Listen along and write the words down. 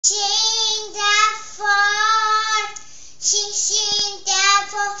Sing that for, sing that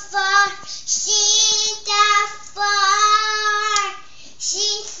for, sing that for,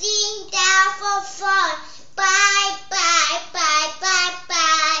 sing that for, bye bye bye bye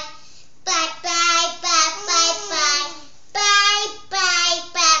bye, bye bye bye bye bye, bye bye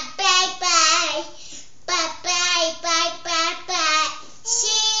bye bye bye, bye bye bye bye bye.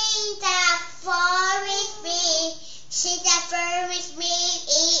 Sing that for with me, sing that for with me.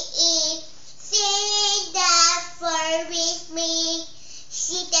 Sing that for with me,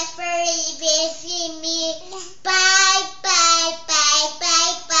 sing that for with me. Bye bye bye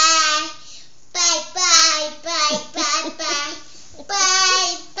bye bye, bye bye bye bye bye,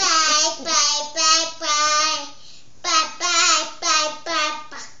 bye bye bye bye bye, bye bye bye bye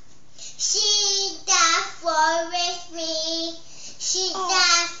bye. Sing that for with me, sing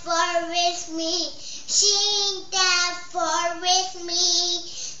that for with me, sing that for with me.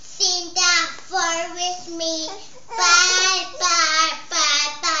 Sing that for with me. Bye bye bye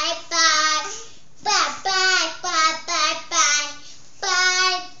bye bye, bye bye bye bye bye,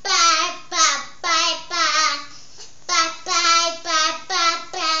 bye bye bye bye bye, bye bye bye bye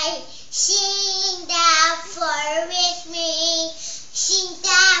bye. Sing that for with me, sing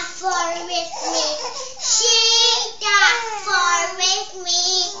that for with me, sing that for with me.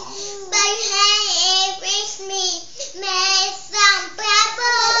 But hey, with me, make some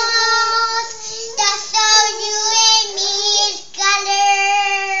pebbles. That's all you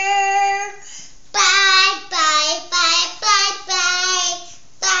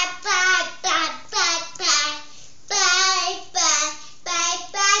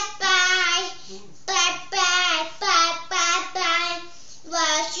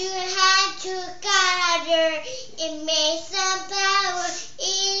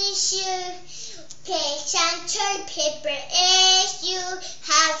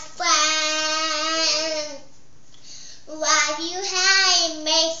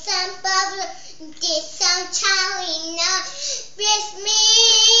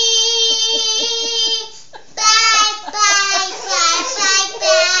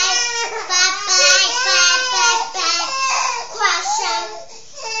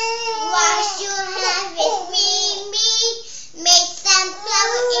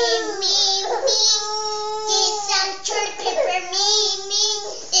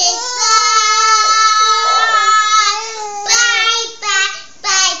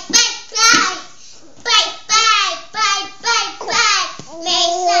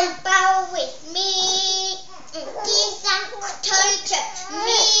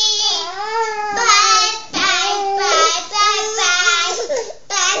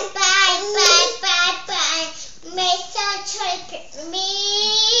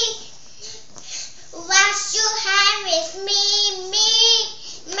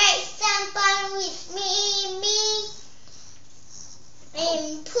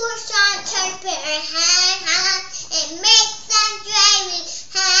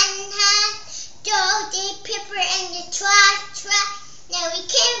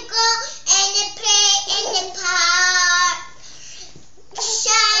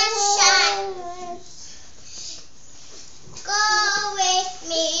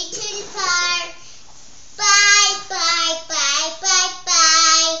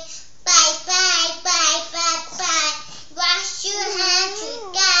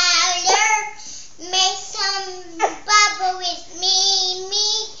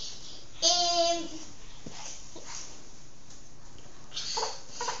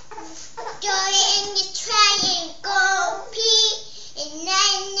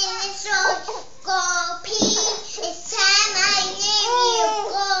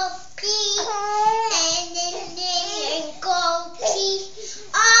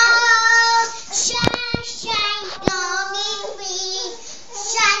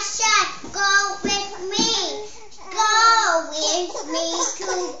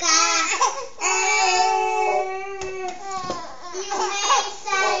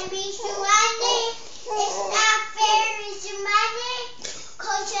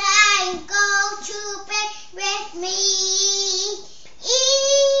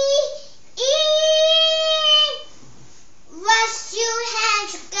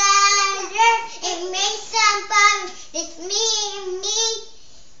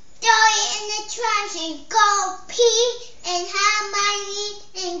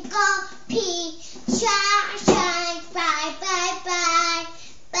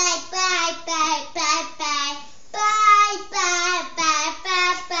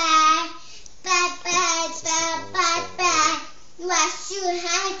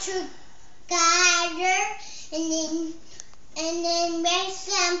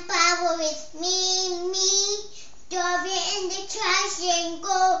travel with me.